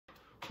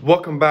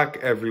Welcome back,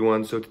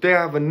 everyone. So today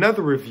I have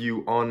another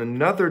review on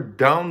another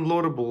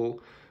downloadable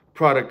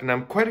product, and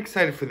I'm quite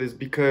excited for this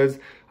because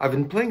I've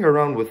been playing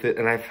around with it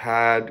and I've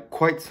had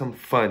quite some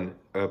fun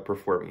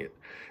performing it.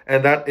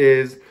 And that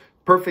is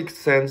Perfect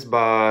Sense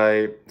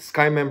by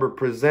Skymember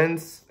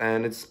Presents,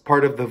 and it's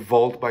part of the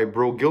Vault by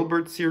Bro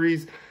Gilbert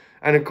series,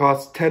 and it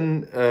costs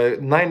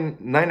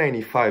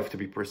 $9.95 to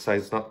be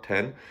precise, not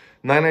 10.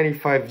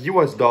 $9.95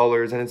 US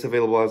dollars, and it's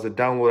available as a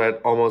download at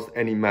almost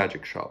any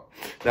magic shop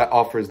that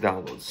offers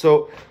downloads.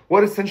 So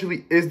what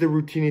essentially is the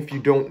routine if you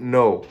don't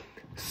know?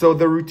 So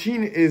the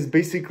routine is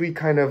basically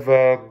kind of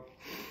a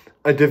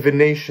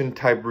divination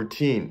type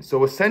routine.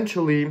 So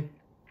essentially,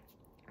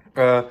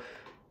 the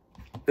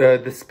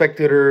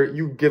spectator,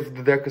 you give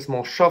the deck a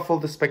small shuffle,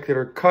 the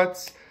spectator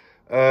cuts,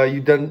 you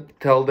then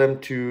tell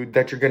them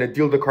that you're going to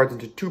deal the cards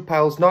into two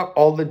piles, not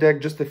all the deck,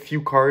 just a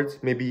few cards,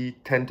 maybe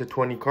 10 to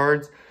 20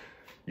 cards.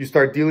 You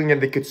start dealing,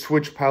 and they could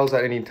switch piles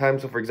at any time.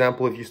 So for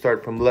example, if you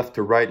start from left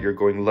to right, you're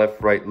going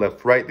left, right,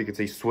 left, right. They could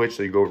say switch,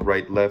 so you go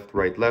right, left,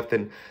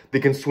 and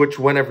they can switch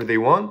whenever they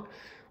want.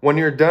 When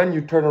you're done,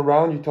 you turn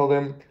around, you tell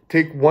them,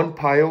 take one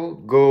pile,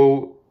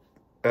 go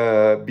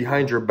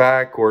behind your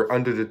back or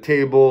under the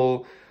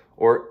table,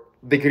 or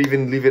they could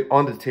even leave it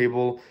on the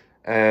table.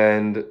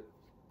 And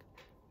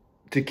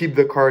to keep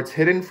the cards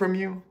hidden from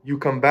you, you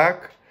come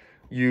back,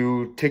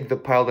 you take the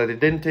pile that it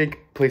didn't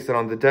take, place it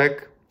on the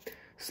deck,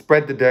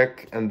 spread the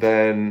deck, and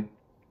then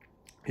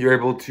you're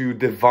able to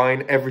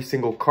divine every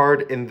single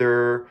card in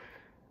their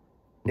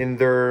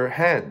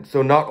hand.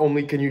 So not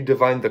only can you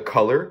divine the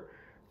color,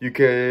 you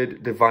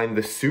could divine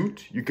the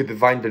suit, you could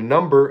divine the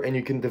number, and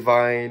you can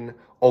divine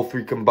all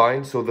three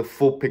combined, so the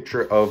full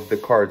picture of the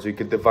cards. You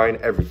could divine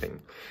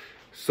everything.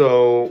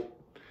 So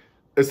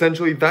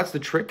essentially that's the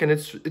trick, and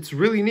it's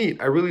really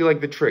neat. I really like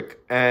the trick.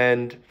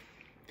 And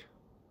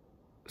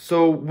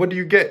so what do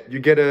you get? You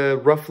get a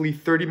roughly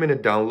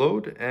 30-minute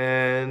download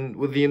and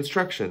with the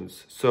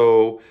instructions.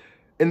 So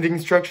in the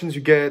instructions,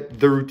 you get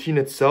the routine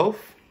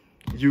itself,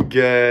 you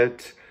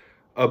get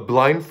a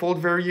blindfold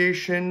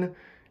variation,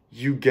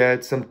 you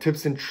get some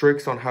tips and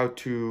tricks on how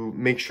to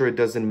make sure it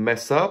doesn't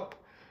mess up,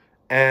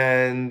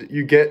 and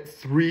you get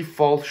 3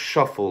 false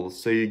shuffles.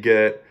 So you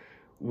get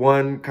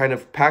one kind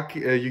of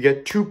you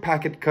get 2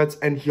 packet cuts,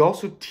 and he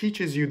also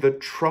teaches you the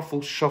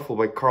truffle shuffle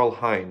by Carl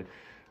Hein.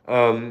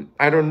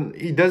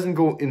 He doesn't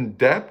go in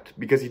depth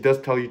because he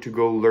does tell you to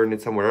go learn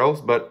it somewhere else,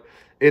 but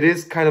it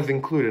is kind of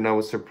included, and I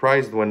was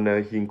surprised when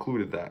he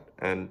included that.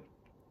 And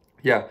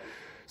yeah,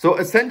 so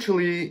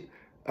essentially,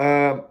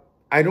 I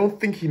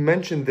don't think he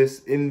mentioned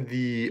this in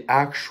the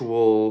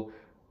actual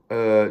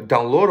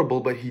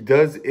downloadable, but he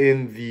does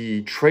in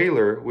the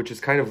trailer, which is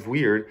kind of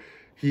weird.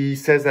 He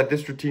says that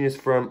this routine is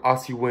from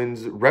Aussie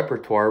Wynn's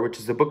repertoire, which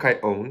is a book I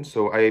own.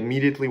 So I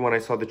immediately, when I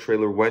saw the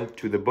trailer, went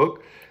to the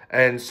book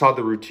and saw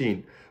the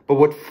routine. But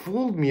what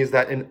fooled me is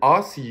that in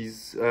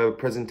Aussie's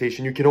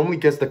presentation, you can only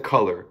guess the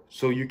color.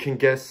 So you can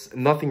guess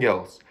nothing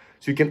else.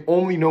 So you can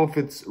only know if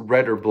it's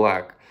red or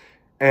black.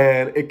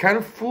 And it kind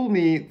of fooled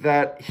me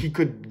that he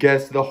could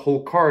guess the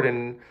whole card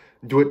and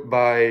do it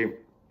by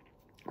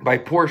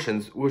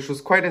portions, which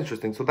was quite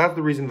interesting. So that's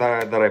the reason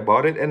that I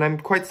bought it, and I'm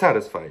quite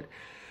satisfied.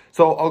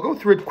 So I'll go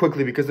through it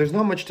quickly because there's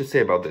not much to say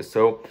about this.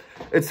 So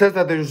it says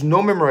that there's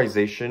no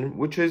memorization,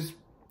 which is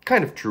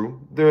kind of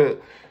true.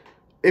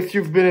 If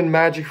you've been in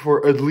Magic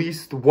for at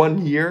least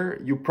 1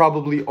 year, you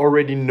probably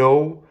already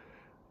know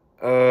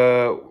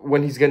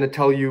when he's going to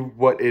tell you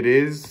what it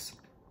is.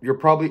 You're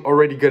probably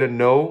already going to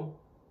know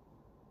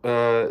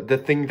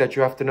the thing that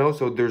you have to know.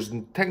 So there's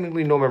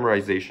technically no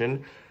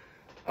memorization.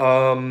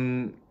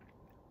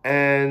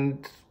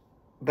 And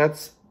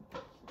that's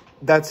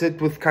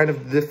it with kind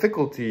of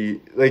difficulty.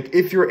 Like,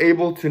 if you're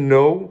able to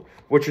know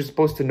what you're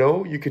supposed to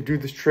know, you could do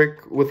this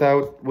trick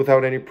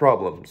without any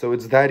problem. So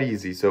it's that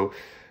easy. So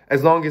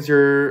as long as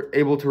you're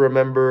able to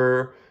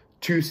remember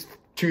two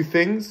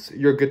things,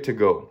 you're good to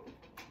go.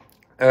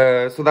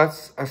 So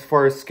that's as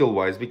far as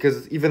skill-wise,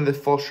 because even the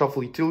false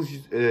shuffle he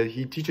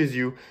teaches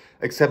you,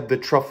 except the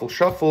truffle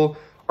shuffle,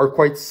 are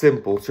quite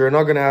simple. So you're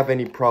not going to have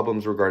any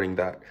problems regarding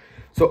that.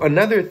 So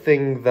another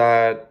thing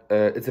that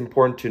it's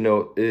important to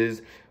note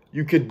is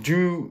you could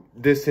do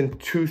this in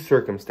 2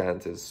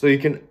 circumstances. So you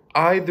can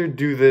either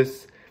do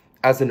this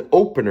as an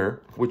opener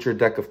with your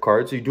deck of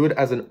cards. So you do it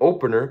as an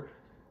opener,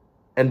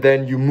 and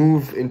then you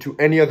move into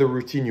any other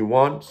routine you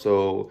want.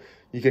 So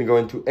you can go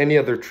into any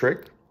other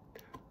trick.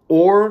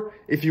 Or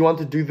if you want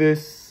to do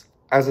this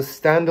as a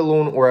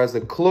standalone or as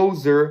a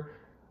closer,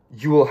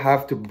 you will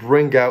have to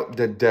bring out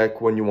the deck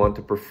when you want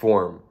to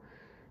perform.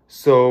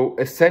 So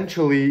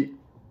essentially,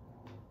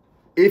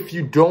 if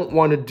you don't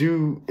want to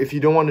do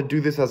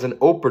this as an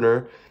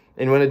opener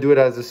and you want to do it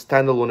as a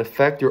standalone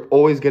effect, you're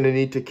always going to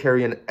need to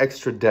carry an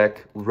extra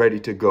deck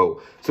ready to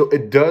go. So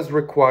it does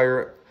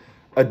require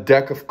a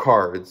deck of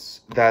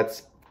cards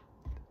that's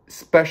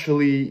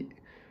specially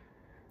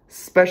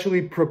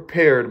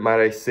prepared, might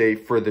I say,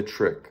 for the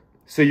trick.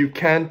 So you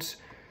can't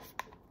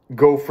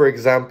go, for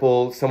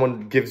example,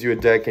 someone gives you a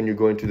deck and you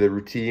go into the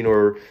routine,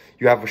 or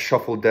you have a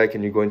shuffle deck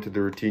and you go into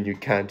the routine. You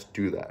can't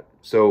do that.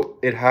 So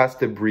it has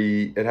to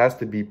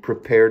be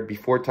prepared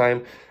before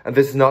time, and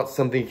this is not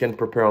something you can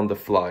prepare on the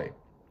fly.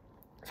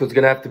 So it's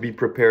gonna have to be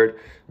prepared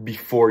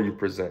before you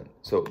present.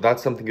 So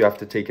that's something you have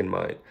to take in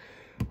mind.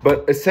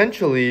 But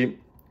essentially,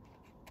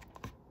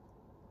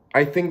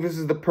 I think this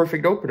is the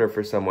perfect opener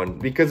for someone,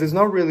 because it's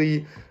not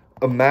really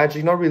a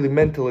magic, not really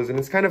mentalism.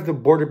 It's kind of the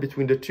border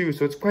between the two.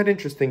 So it's quite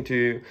interesting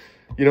to,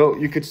 you know,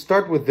 you could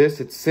start with this.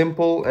 It's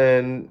simple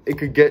and it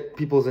could get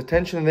people's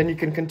attention, and then you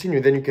can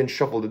continue. Then you can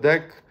shuffle the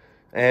deck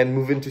and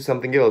move into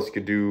something else. You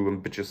could do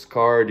ambitious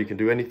card. You can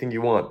do anything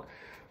you want.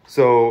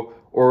 So,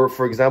 or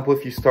for example,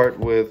 if you start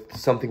with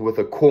something with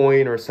a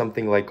coin or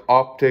something like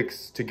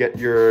optics to get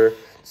your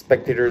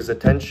spectators'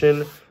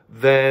 attention,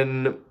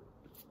 then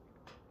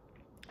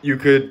you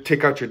could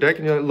take out your deck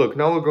and you're like, look,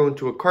 now we'll go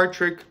into a card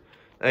trick,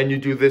 and you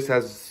do this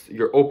as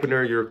your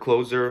opener, your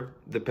closer,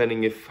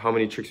 depending if how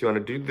many tricks you want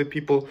to do to the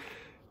people.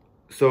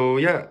 So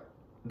yeah,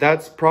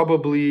 that's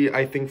probably,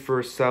 I think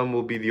for some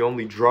will be the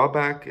only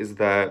drawback, is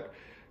that,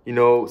 you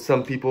know,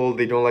 some people,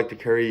 they don't like to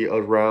carry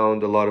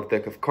around a lot of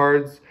deck of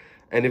cards.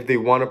 And if they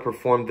want to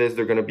perform this,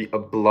 they're going to be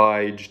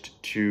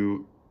obliged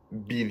to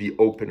be the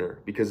opener,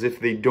 because if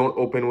they don't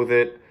open with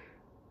it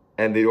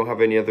and they don't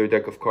have any other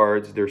deck of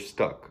cards, they're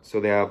stuck. So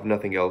they have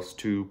nothing else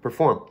to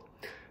perform.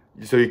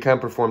 So you can't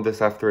perform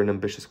this after an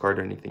ambitious card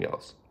or anything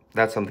else.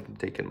 That's something to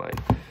take in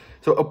mind.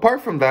 So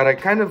apart from that, I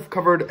kind of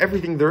covered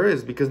everything there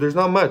is, because there's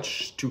not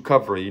much to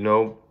cover, you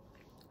know.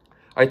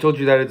 I told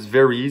you that it's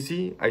very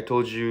easy. I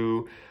told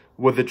you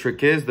what the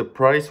trick is, the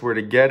price, where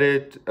to get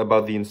it,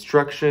 about the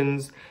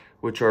instructions,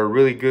 which are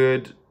really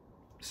good.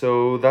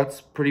 So that's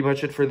pretty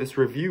much it for this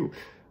review.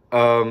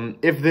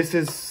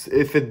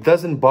 If it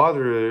doesn't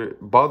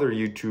bother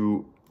you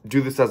to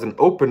do this as an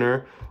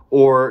opener,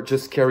 or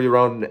just carry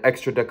around an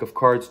extra deck of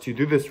cards to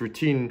do this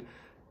routine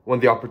when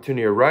the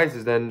opportunity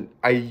arises, then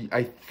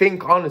I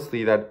think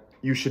honestly that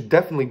you should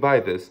definitely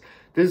buy this.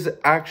 This is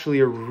actually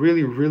a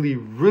really, really,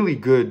 really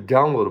good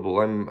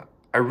downloadable.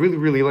 I really,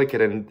 really like it,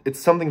 and it's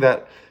something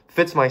that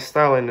fits my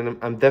style, and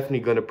I'm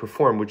definitely going to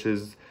perform, which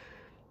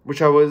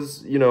I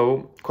was, you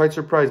know, quite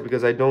surprised,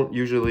 because I don't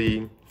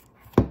usually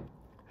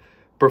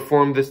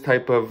perform this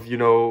type of, you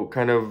know,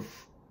 kind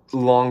of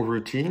long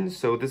routines.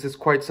 So this is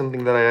quite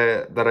something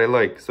that I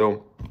like.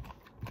 So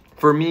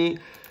for me,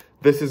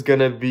 this is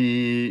gonna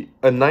be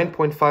a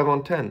 9.5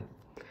 on 10.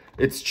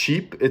 It's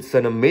cheap. It's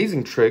an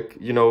amazing trick.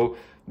 You know,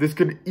 this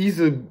could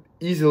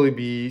easily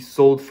be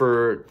sold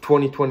for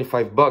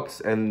 20-25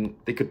 bucks, and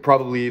they could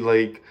probably,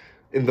 like,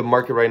 in the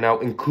market right now,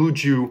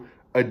 include you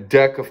a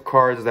deck of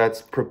cards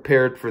that's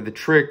prepared for the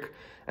trick,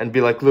 and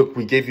be like, look,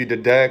 we gave you the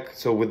deck,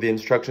 so with the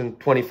instruction,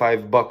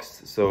 25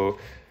 bucks. So,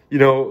 you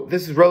know,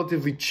 this is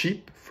relatively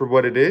cheap for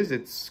what it is.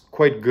 It's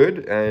quite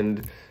good,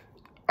 and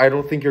I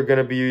don't think you're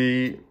gonna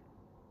be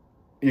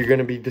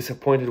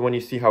disappointed when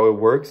you see how it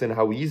works and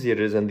how easy it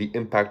is and the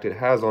impact it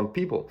has on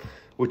people,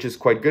 which is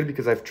quite good,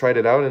 because I've tried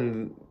it out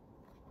and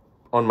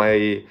on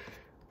my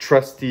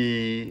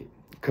trusty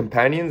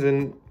companions,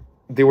 and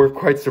they were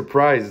quite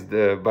surprised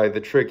by the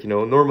trick. You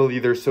know, normally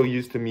they're so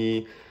used to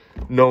me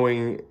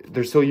doing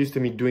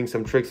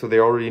some tricks, so they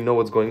already know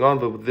what's going on,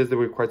 but with this they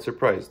were quite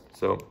surprised.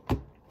 So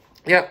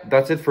yeah,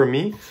 that's it for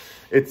me.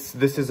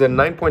 This is a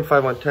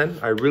 9.5 on 10.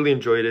 I really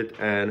enjoyed it.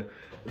 And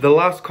the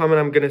last comment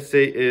I'm gonna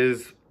say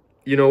is,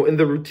 you know, in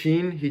the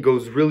routine, he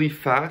goes really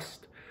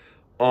fast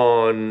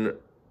on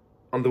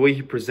the way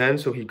he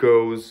presents. So he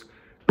goes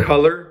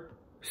color,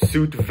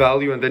 suit,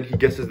 value, and then he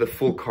guesses the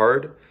full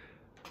card.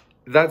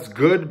 That's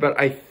good, but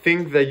I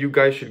think that you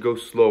guys should go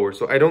slower.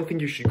 So I don't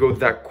think you should go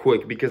that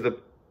quick, because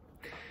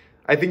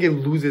I think it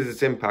loses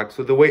its impact.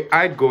 So the way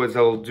I'd go is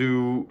I'll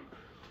do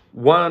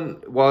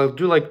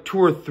like 2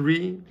 or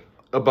 3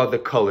 about the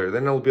color.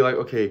 Then I'll be like,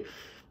 okay,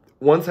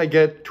 once I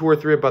get 2 or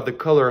 3 about the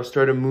color, I'll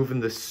start to move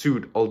in the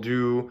suit. I'll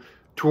do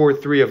 2 or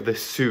 3 of the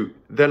suit.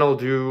 Then I'll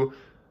do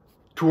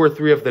 2 or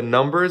 3 of the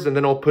numbers, and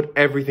then I'll put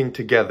everything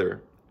together.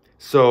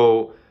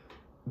 So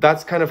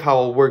that's kind of how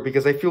I'll work,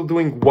 because I feel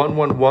doing 1,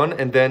 1, 1,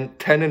 and then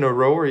 10 in a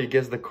row where you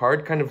guess the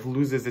card kind of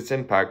loses its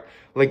impact.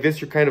 Like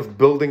this, you're kind of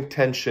building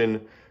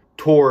tension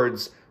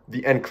towards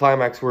the end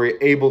climax where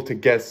you're able to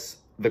guess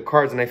the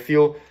cards. And I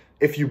feel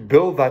if you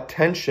build that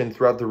tension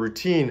throughout the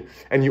routine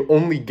and you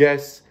only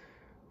guess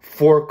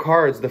 4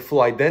 cards, the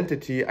full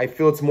identity, I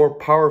feel it's more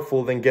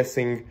powerful than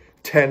guessing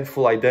 10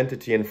 full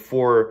identity and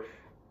 4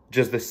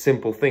 just the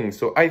simple things.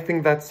 So I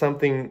think that's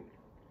something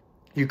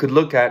you could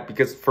look at,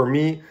 because for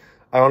me,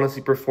 I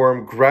honestly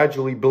perform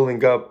gradually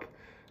building up,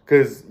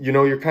 because, you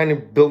know, you're kind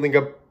of building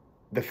up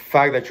the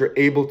fact that you're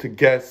able to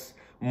guess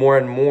more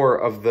and more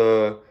of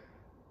the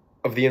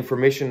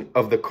information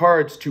of the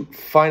cards to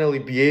finally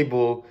be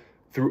able,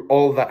 through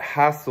all that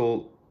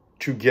hassle,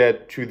 to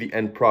get to the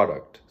end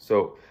product.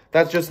 So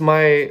that's just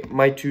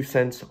my 2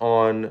 cents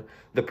on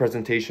the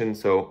presentation.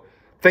 So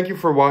thank you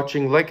for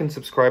watching. Like and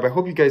subscribe. I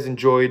hope you guys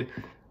enjoyed.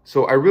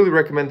 So I really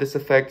recommend this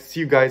effect. See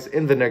you guys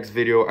in the next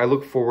video. I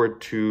look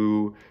forward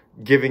to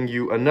giving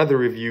you another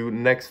review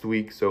next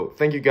week. So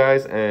thank you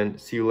guys, and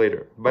see you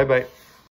later. Bye bye.